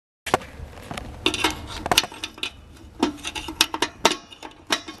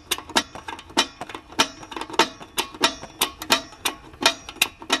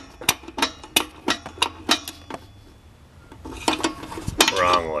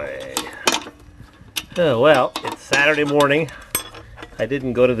boy. Oh, well, it's Saturday morning. I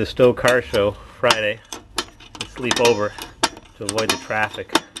didn't go to the Stowe car show Friday to sleep over to avoid the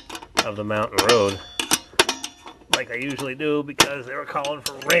traffic of the mountain road like I usually do, because they were calling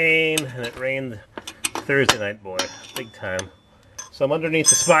for rain, and it rained Thursday night, boy, big time. So I'm underneath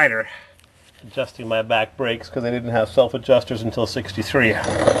the Spyder adjusting my back brakes because I didn't have self-adjusters until 63.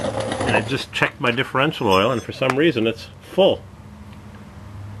 And I just checked my differential oil, and for some reason it's full.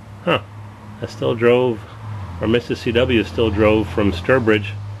 Huh. I still drove, or Mrs. CW still drove from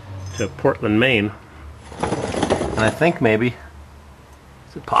Sturbridge to Portland, Maine. And I think maybe,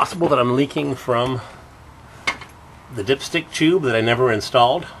 is it possible that I'm leaking from the dipstick tube that I never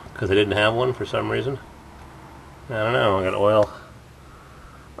installed because I didn't have one for some reason? I don't know. I got oil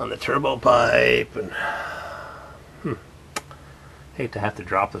on the turbo pipe, and hate to have to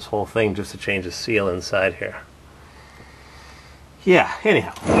drop this whole thing just to change the seal inside here. Yeah,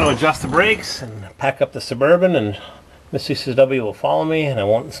 anyhow, I'm going to adjust the brakes and pack up the Suburban, and Missy CW will follow me, and I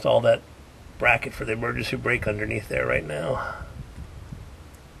won't install that bracket for the emergency brake underneath there right now.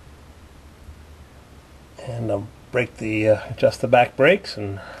 And I'll adjust the back brakes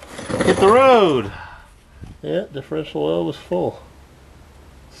and hit the road. Yeah, differential oil was full.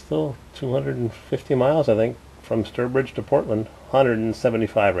 Still 250 miles, I think, from Sturbridge to Portland.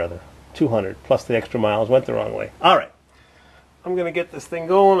 175 rather. 200 plus the extra miles. Went the wrong way. All right, I'm gonna get this thing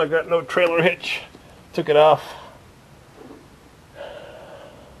going. I got no trailer hitch. Took it off.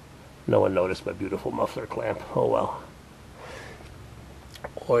 No one noticed my beautiful muffler clamp. Oh well.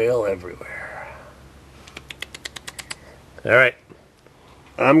 Oil everywhere. All right,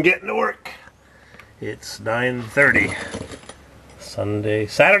 I'm getting to work. It's 9:30.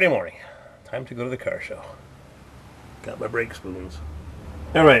 Saturday morning. Time to go to the car show. Got my brake spoons.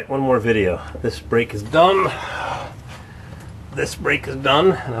 Alright, one more video. This brake is done. This brake is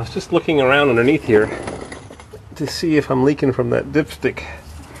done. And I was just looking around underneath here to see if I'm leaking from that dipstick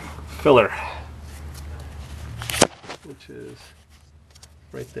filler, which is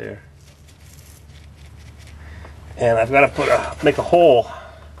right there. And I've got to make a hole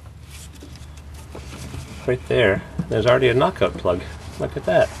right there. There's already a knockout plug. Look at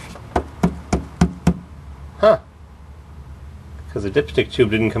that. Huh. Because the dipstick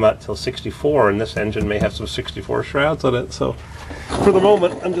tube didn't come out until 64, and this engine may have some 64 shrouds on it. So for the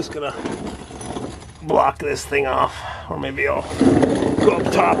moment, I'm just going to block this thing off. Or maybe I'll go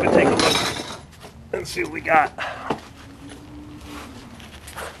up top and take a look and see what we got.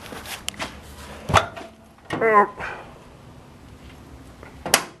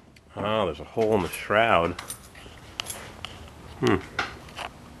 Oh, there's a hole in the shroud.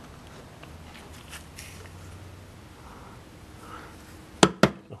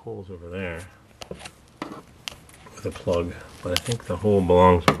 The hole's over there with a plug, but I think the hole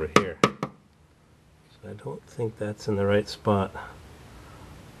belongs over here. So I don't think that's in the right spot.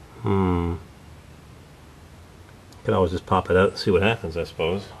 Can always just pop it out and see what happens, I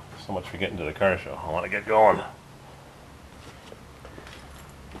suppose. So much for getting to the car show. I want to get going.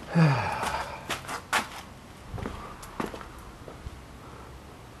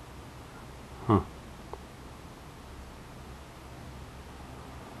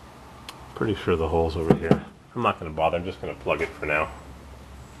 Pretty sure the hole's over here. I'm not going to bother. I'm just going to plug it for now.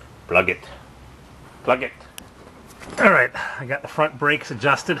 Plug it. Plug it. Alright, I got the front brakes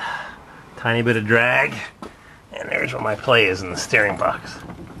adjusted. Tiny bit of drag. And there's where my play is in the steering box.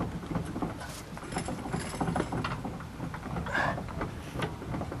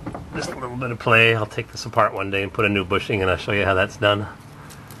 Just a little bit of play. I'll take this apart one day and put a new bushing, and I'll show you how that's done.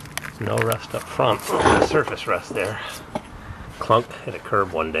 No rust up front. Oh, surface rust there. Clunk, hit a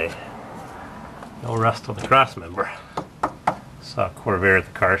curb one day. No rust on the cross member. Saw a Corvair at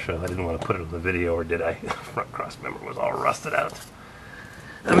the car show. I didn't want to put it on the video, or did I? Front cross member was all rusted out.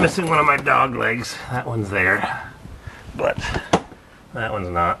 I'm missing one of my dog legs. That one's there, but that one's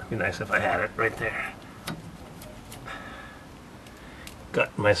not. It'd be nice if I had it right there.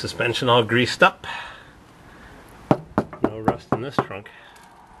 Got my suspension all greased up. No rust in this trunk.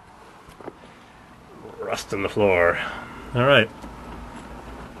 Rust in the floor. All right.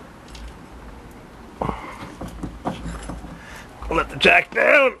 I'll let the jack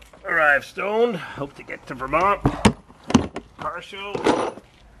down. Arrive stoned. Hope to get to Vermont. Car show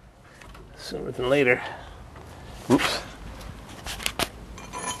sooner than later. Oops.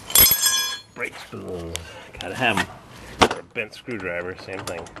 Brake spoons. Gotta have them. Or a bent screwdriver, same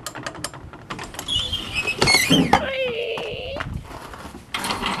thing.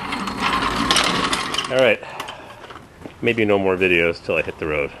 Alright. Maybe no more videos till I hit the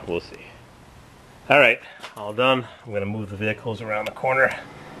road. We'll see. Alright, all done. I'm going to move the vehicles around the corner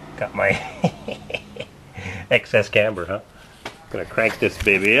Got my excess camber, huh? Gonna crank this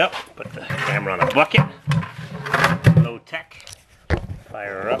baby up, put the camera on a bucket. Low tech.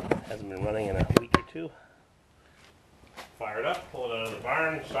 Fire her up. Hasn't been running in a week or two. Fire it up, pull it out of the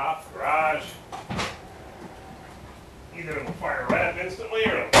barn, shop, garage. Either it'll fire right up instantly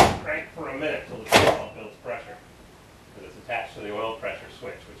or it'll crank for a minute till the fuel pump builds pressure. Because it's attached to the oil pressure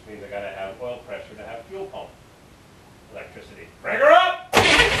switch, which means I gotta have oil pressure to have fuel pump electricity. Crank her up!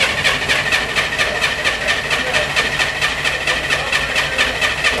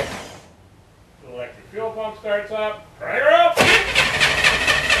 The electric fuel pump starts up. Crank her up!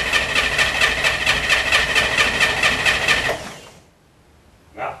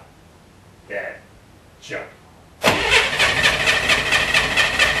 Nothing. Dead. Junk.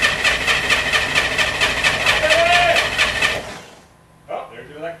 Oh, there's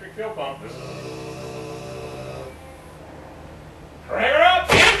the electric fuel pump. Crank her up!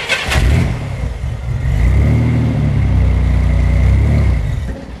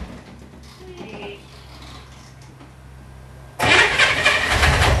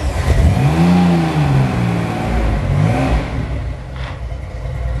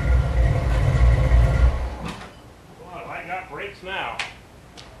 Brakes now.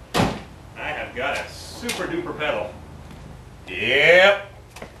 I have got a super duper pedal. Yep.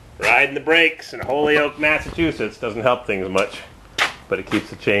 Riding the brakes in Holyoke, Massachusetts doesn't help things much, but it keeps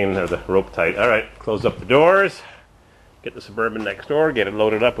the chain or the rope tight. All right, close up the doors. Get the Suburban next door. Get it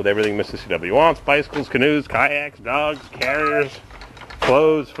loaded up with everything Mr. CW wants: bicycles, canoes, kayaks, dogs, carriers,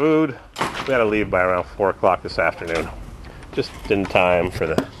 clothes, food. We gotta leave by around 4 o'clock this afternoon, just in time for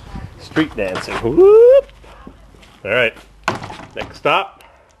the street dancing. Whoop! All right. Next stop,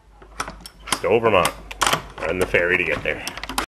 Stowe, Vermont. Run the ferry to get there.